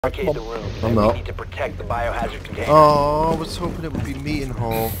Barricade the room. I'm We not. need to protect the biohazard container. Oh, I was hoping it would be meeting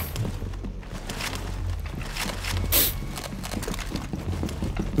hall.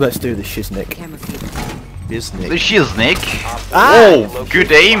 Let's do the shiznick. The Disney. snake. Oh, Oh,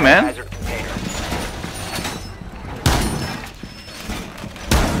 good aim, man.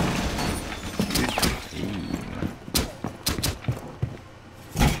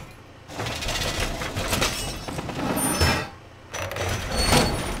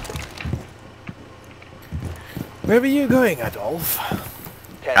 Where are you going, Adolf?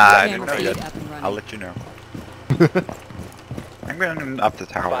 I don't know yet. I'll let you know. I'm going up the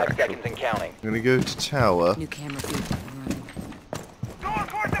tower. 5 Actually. seconds and counting. I'm gonna go to tower. New camera feed up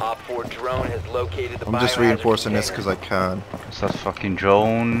and running. Op 4 drone has located the I'm just biohazard reinforcing this container. because I can. Is that fucking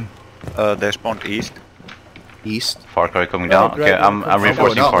drone? They spawned east. East. Far cry coming Oh, down. great, Okay, I'm I'm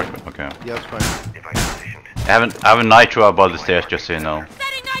reinforcing going far up. cry. Okay. Yeah, it's fine. I have a nitro above the stairs, just so you know.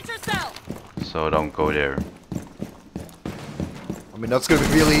 Setting nitro cell! So don't go there. I mean, that's gonna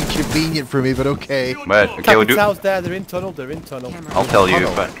be really inconvenient for me, but okay. But okay, we'll do. Capital's there, they're in tunnel, they're in tunnel. Camera I'll tell you,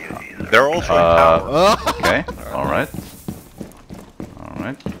 Tunnel. but They're also in tower. Oh! okay. All right. All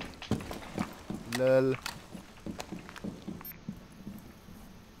right. Lol.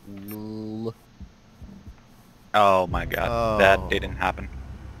 Lol. Oh my god, Oh. that didn't happen.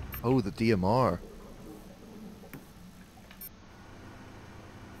 Oh, the DMR.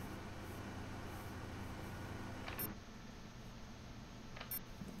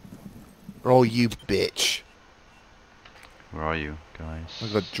 Oh, you bitch. Where are you, I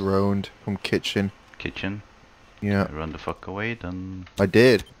guys? got droned from kitchen. Kitchen. Yeah, Run the fuck away, then. I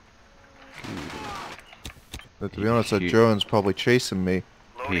did. But to be honest, that You- drone's probably chasing me.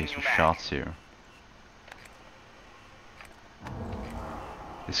 Hear some shots here.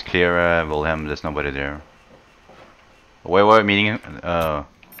 It's clear, Wilhelm. There's nobody there. Wait, meeting.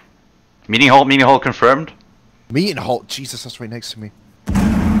 Meeting hall confirmed. Meeting halt. Jesus, that's right next to me.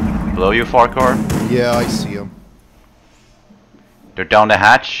 Below you, Farcar. Yeah, I see him. They're down the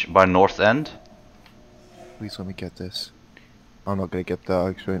hatch by north end. Please let me get this. I'm not gonna get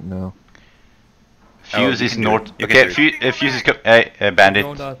that right now. Fuse you is can do north. it. You can Okay, do it. Fuse is bandit.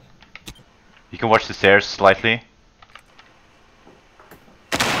 Going down. You can watch the stairs slightly.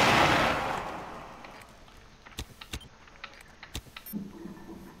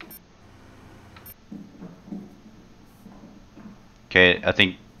 Okay, I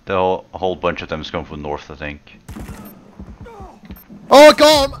think the whole bunch of them is going from north. I think. Oh,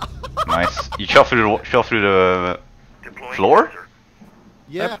 God! Nice. You shot through the floor.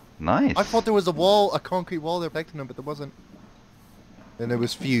 Yeah. Nice. I thought there was a wall, a concrete wall there protecting him, but there wasn't. And it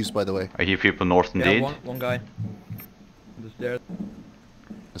was fused, by the way. I hear people north Yeah, indeed. one guy. Just there.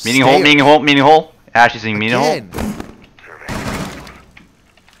 Meeting hall. Ash is in meeting hall. Again.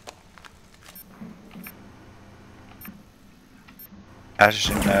 Ash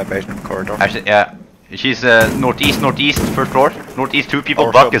is in basement corridor. Actually, yeah. She's northeast, first floor. Northeast, 2 people,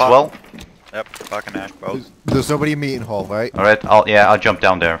 Also Buck as Buck. well. Yep, Buck and Ash both. There's nobody in meeting hall, right? Alright, I'll jump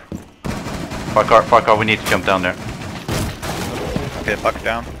down there. Farcar, we need to jump down there. Okay, Buck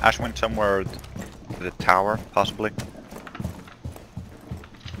down. Ash went somewhere to the tower, possibly.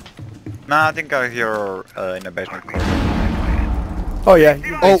 Nah, I think I hear in the basement corridor. Oh yeah,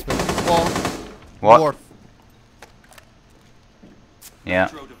 you're Oh, basement. wall. What? North. Yeah.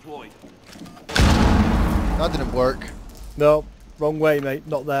 That didn't work. No, wrong way mate,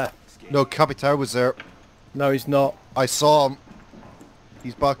 not there. No, Capital was there. No he's not. I saw him.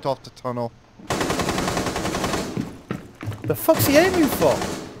 He's backed off the tunnel. The fuck's he aiming for?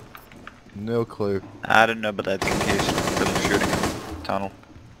 No clue. I don't know, but I think he's still shooting in the tunnel.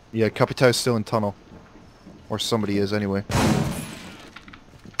 Yeah, Capital's still in tunnel. Or somebody is, anyway.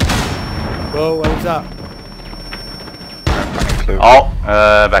 Whoa, what was that? Running through. Oh,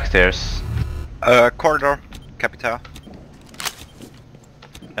 backstairs. Corridor, Capital.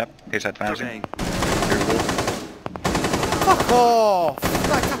 Yep, he's advancing. Fuck off!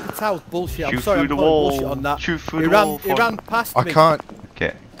 That Capital's bullshit. I'm Shoot sorry, through I'm the calling wall. bullshit on that. Shoot through He the ran, wall. he ran past I me. can't.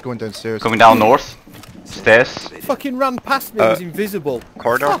 Okay, Going downstairs. coming down north. Stairs. Fucking ran past me, he was invisible.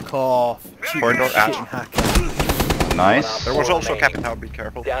 Corridor. Fuck off. Cheating Corridor, shitting Ash. hacker. Nice. There was Four also remaining. Capital, be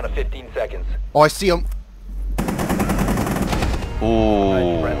careful. Down to 15 seconds. Oh, I see him.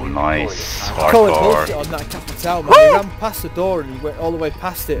 Ooh, nice. Calling bullshit Farcar. on that Capital, man. He ran past the door and he went all the way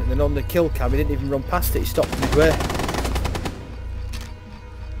past it, and then on the kill cam he didn't even run past it, he stopped in his way.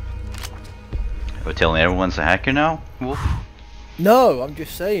 We're telling everyone's a hacker now? Wolf? No, I'm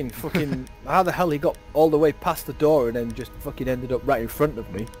just saying, fucking, how the hell he got all the way past the door and then just fucking ended up right in front of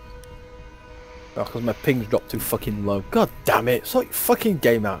me? Oh, because my ping's dropped too fucking low. God damn it! Sort your fucking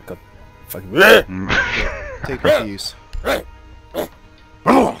game out. God. Fucking. Take a fuse.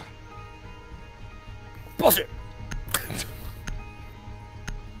 Bullshit!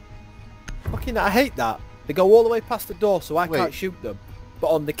 Fucking, I hate that. They go all the way past the door, so I Wait. can't shoot them. But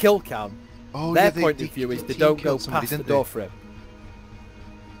on the kill cam, Oh, their yeah, point of view is they don't go team-killed somebody, past the didn't door they? for him.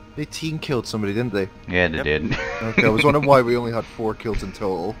 They team killed somebody, didn't they? Yeah, they did. Okay, I was wondering why we only had 4 kills in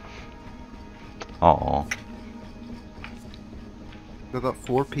total. Oh. Got that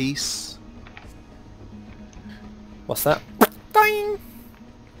 4-piece. What's that? Ding!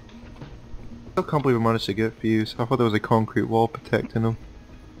 I can't believe I managed to get fuse. I thought there was a concrete wall protecting him.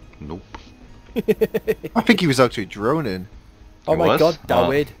 Nope. I think he was actually droning. Oh It my was? god, Oh.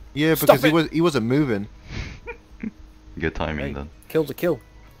 David. Yeah, Stop because it! he wasn't moving. Good timing Hey, then. kill's a kill.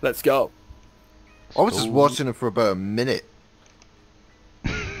 Let's go. I was just watching him for about a minute.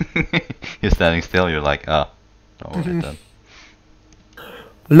 You're standing still, you're like, ah. Alright then.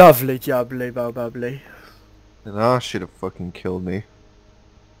 Lovely jubbly bubbly. And I should have fucking killed me.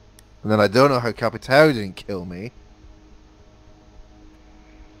 And then I don't know how Capitao didn't kill me.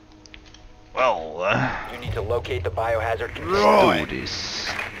 Well, You need to locate the biohazard container. Right. do this.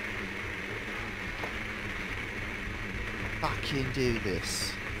 Fucking do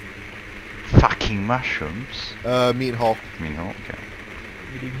this. Fucking mushrooms. Meat hall. I mean, oh, okay.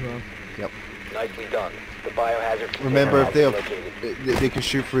 Nicely done. The biohazard container Remember, if has they been have, located. they can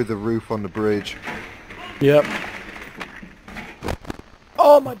shoot through the roof on the bridge. Yep.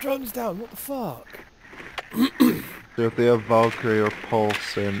 Oh, my drone's down. What the fuck? So if they have Valkyrie or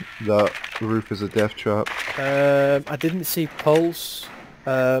Pulse, then that roof is a death trap. I didn't see Pulse,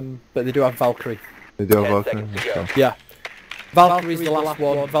 but they do have Valkyrie. They do have 10 Valkyrie. seconds to go. Okay. Yeah. Valkyrie's the last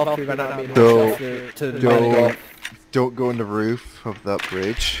one. Valkyrie ran out of me Don't- to the Don't, don't go on the roof of that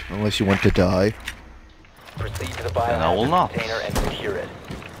bridge unless you want to die. Proceed to the Then I will biohazard not. container and secure it.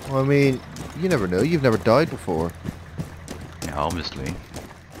 Well, I mean, you never know. You've never died before. Yeah, obviously.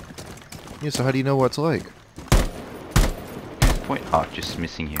 Yeah, so how do you know what it's like? Point out, just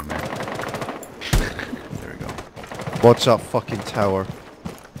missing here, man. There we go. Watch that fucking tower.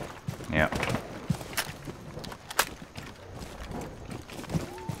 Yeah.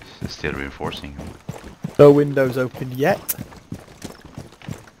 Still reinforcing him. No windows open yet.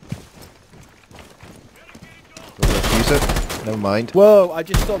 Use it? Never mind. Whoa, I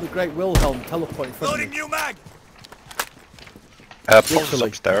just saw the Great Wilhelm teleport in front of me. new mag. Pulse is Literally.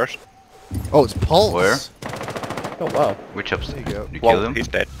 upstairs. Oh, it's Pulse! Where? Oh wow. Which upstairs? There you go. You kill him? He's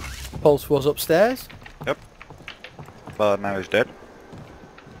dead. Pulse was upstairs. But now he's dead.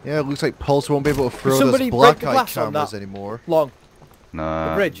 Yeah, it looks like Pulse won't be able to throw somebody those break the black-eye glass on cameras that? anymore. Long. The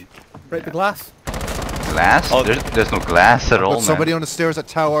No. bridge. Break the glass. Glass? Oh. There's no glass at all, But somebody man. on the stairs at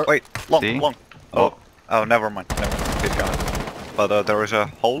tower. Wait, long, See? long. Oh, oh, never mind. He's gone. But there is a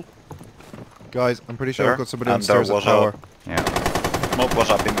hole. Guys, I'm pretty sure There, I've got somebody on and the stairs there at was a- tower. Yeah. Smoke was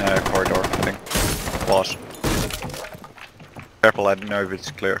up in the corridor, I think. Was. Careful, I don't know if it's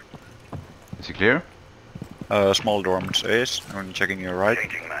clear. Is it clear? Small dorms is. I'm checking your right.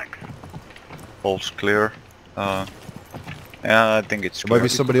 Pulse clear. Yeah, I think it's There might clear. be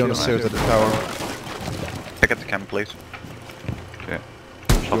somebody on the stairs at the tower. Pick up the cam, please. Okay.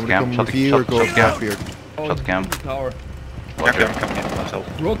 Do Shot you want the to cam, come shot with the you or shot, go shot with the cam. Blackbeard? Shot the cam. Tower. Okay, Roger. I'm coming in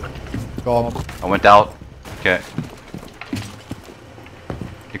myself. Gone. I went out. Okay.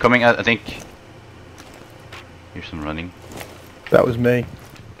 You're coming out, I think. Here's some running. That was me.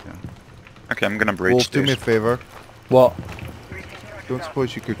 Okay, I'm gonna breach Wolf, do me a this. favour. What? Don't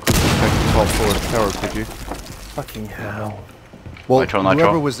suppose you could quickly check the top floor of the tower, could you? Fucking hell. Well, Nitro, whoever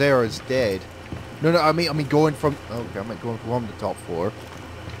nitro. was there is dead. No, I mean going from... Okay, I meant going from the top floor.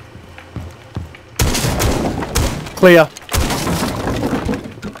 Clear.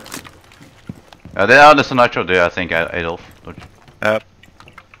 There's a nitro there, I think, Adolf. Don't you? Yep.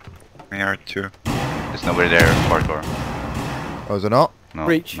 Here too. There's nobody there, parkour. Oh, is it not? No,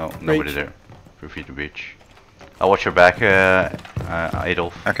 Breach, no, nobody breach. there. Feel free to breach. I'll watch your back,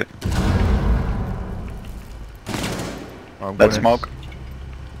 Adolf. Okay, Oh, I'm let's going in. smoke.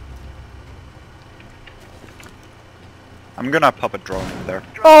 I'm gonna pop a drone in there.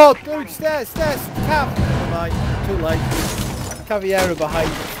 Oh, dude, stairs. Cav. Never mind. Too late. Caviera behind.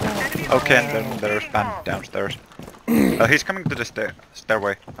 Okay, and then there's Bandit downstairs. He's coming to the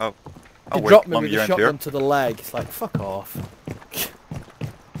stairway. Oh. Oh He wait, dropped me Long, with you a ain't here? shotgun to the leg. It's like, fuck off.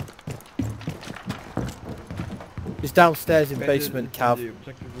 He's downstairs in basement, Cav.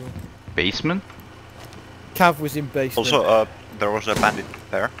 Basement? Cav was in basement. Also, there was a bandit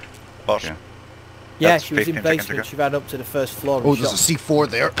there. Boss. Okay. yeah, that's she was in 15 seconds basement. ago. She ran up to the first floor and Oh, shot. there's a C4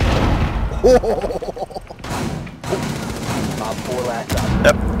 there. Op 4 last op.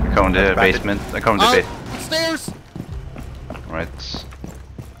 Yep. I come in the basement. I come in the Oh, basement. stairs! Right.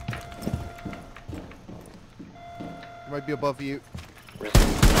 Might be above you. Resume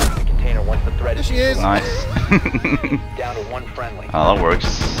the container once the threat There is she is! Nice. down to 1 friendly. Oh, that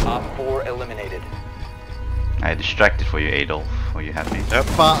works. Op 4 eliminated. I distracted for you, Adolf. Are you happy? Yep.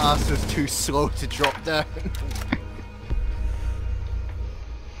 Fat ass is too slow to drop down.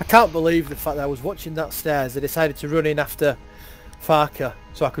 I can't believe the fact that I was watching that stairs. They decided to run in after Farker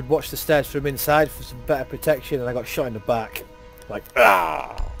so I could watch the stairs from inside for some better protection, and I got shot in the back. Like,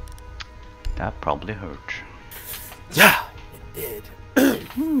 ah! That probably hurt. Yeah, it did.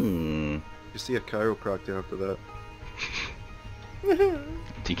 You see a chiropractor after that. I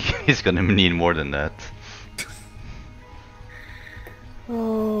think he's gonna need more than that.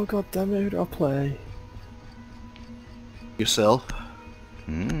 Oh, god damn it, who do I play? Yourself?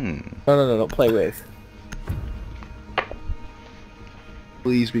 Hmm. No, not play with.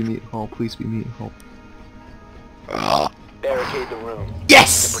 Please be meat hall, please be meat hall. Barricade the room.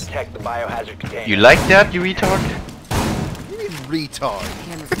 Yes! To protect the biohazard container. You like that, you retard? You mean retard?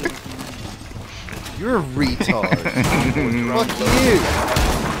 Camera feed. You're a retard.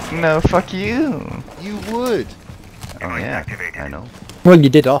 Fuck No, fuck you. you! You would. Oh yeah, I know. Well, you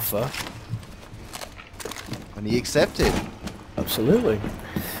did offer. And he accepted. Absolutely.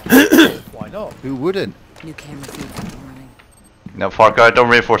 Why not? Who wouldn't? New camera feed up and running. No, Farcar, don't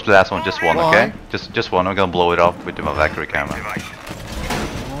reinforce the last one, just one, Why? okay? Just one, I'm gonna blow it up with the Valkyrie camera.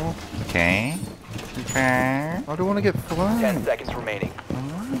 Okay. Okay. I don't want to get 10 flanked. seconds remaining.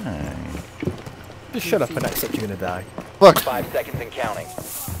 Alright. Just shut up and accept you're gonna die. Fuck. 5 seconds and counting.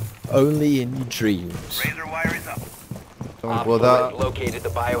 Only in your dreams. Don't Op blow 4 that. has located the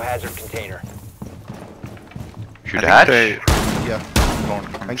biohazard container. Shoot the I hatch. think Yeah. they don't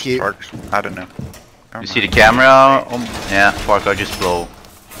come Thank you. sparks. I don't know. You see the camera? Yeah, Farcar, just blow.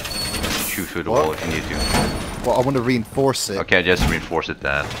 Shoot through the What? wall if you need to. Well, I want to reinforce it. Okay, just reinforce it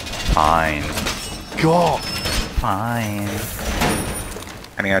that. Fine. God. Fine.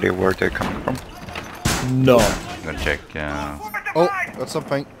 Any idea where they're coming from? No. I'm gonna check, Oh, got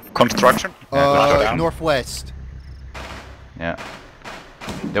something. Construction? down. Northwest. yeah.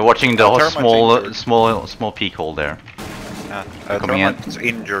 They're watching the Termites injured. small peak hole there. Yeah. Coming in. Termite's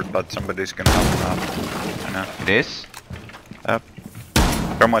injured, but somebody's gonna help him out. I know. It is? Yep.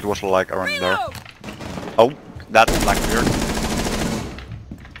 Termite was like around there. Reload! Oh, that's Blackbeard.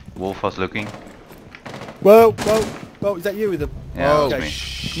 Wolf was looking. Whoa, whoa, whoa, is that you with the... Yeah, Oh, that was me.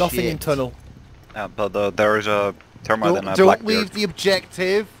 shit. Nothing in tunnel. Yeah, but there is a termite and a Don't Blackbeard. leave the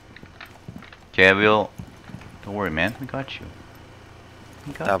objective. Okay, don't worry, man. We got you.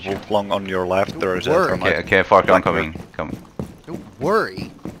 We got you. Wolf long on your left. There is a Work. termite. Okay, Farcar, I'm Blackbeard. coming. Come. Don't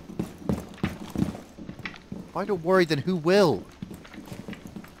worry. If I don't worry, then who will?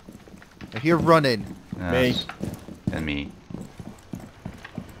 I hear running. Me. And me.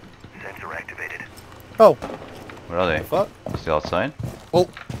 Oh, Where are they? fuck. Still outside? Oh,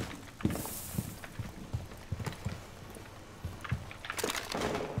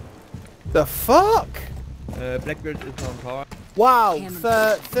 The fuck? Blackbeard is on power. Wow,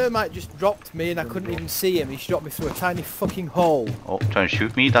 Camera. Thermite just dropped me and I couldn't even see him. He shot me through a tiny fucking hole. Oh, trying to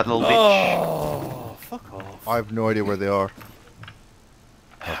shoot me, that little bitch. Oh, fuck off. I have no idea where they are.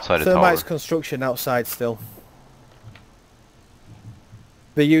 Outside the tower. Thermite's construction outside still.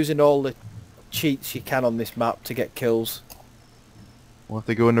 They're using all the cheats you can on this map to get kills. Well, if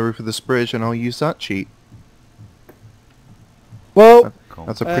they go in the roof of this bridge, and I'll use that cheat. Well,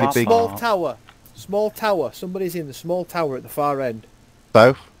 That's a pretty big small tower. Small tower. Somebody's in the small tower at the far end.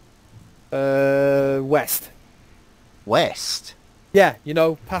 south. West. West. Yeah, you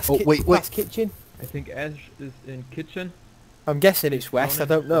know, past, Oh, wait. past kitchen. I think Ash is in kitchen. I'm guessing it's west, I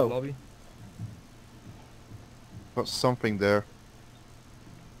don't know. Lobby. Got something there.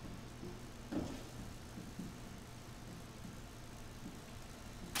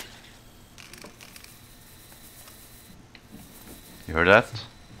 You heard that?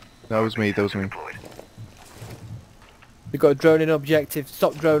 That was me. That was me. We've got a droning objective.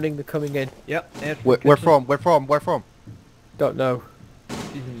 Stop droning, they're coming in. Yep, Ash Where kitchen. from? Where from? Where from? Don't know.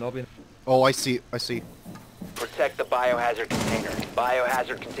 He's in lobby. Oh, I see. I see. Protect the biohazard container.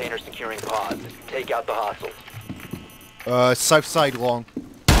 Biohazard container securing pods. Take out the hostiles. South side long.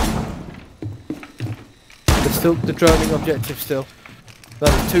 There's still the droning objective still. No,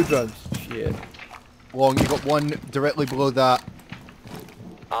 there's 2 drones. Shit. Long. You got one directly below that.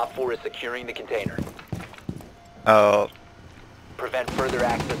 Op 4 is securing the container. Uh, Prevent further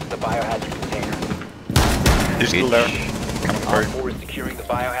access to the biohazard container. he's still there. Coming Op through. 4 is securing the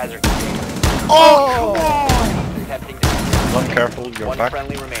biohazard container. Oh, come on! Attempting to One careful, you're one back.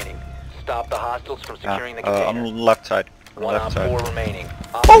 friendly remaining. Stop the hostiles from securing the On container. the left side. On the One left Op side. 4 remaining.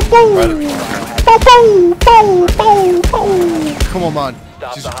 Come on, man.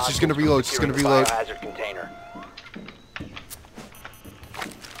 Stop She's the gonna hostiles reload. from She's gonna securing reload. the biohazard container.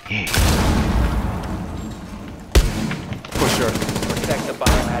 Push her. Protect the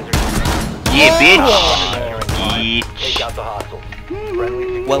biohazard container. Yeah, Securing bitch. pods. Take out the hostiles.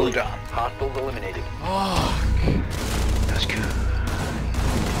 Friendly Well secured. done. Hostiles eliminated. That's good.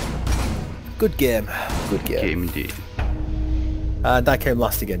 Good game. Good game. Game indeed. And I came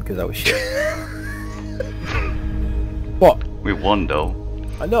last again because I was shit. What? We won though.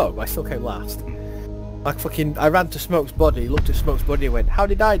 I know, but I still came last. I ran to Smoke's body, looked at Smoke's body and went, how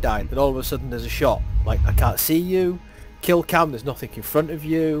did I die? Then all of a sudden there's a shot. Like, I can't see you. Kill cam, there's nothing in front of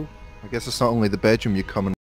you. I guess it's not only the bedroom you're coming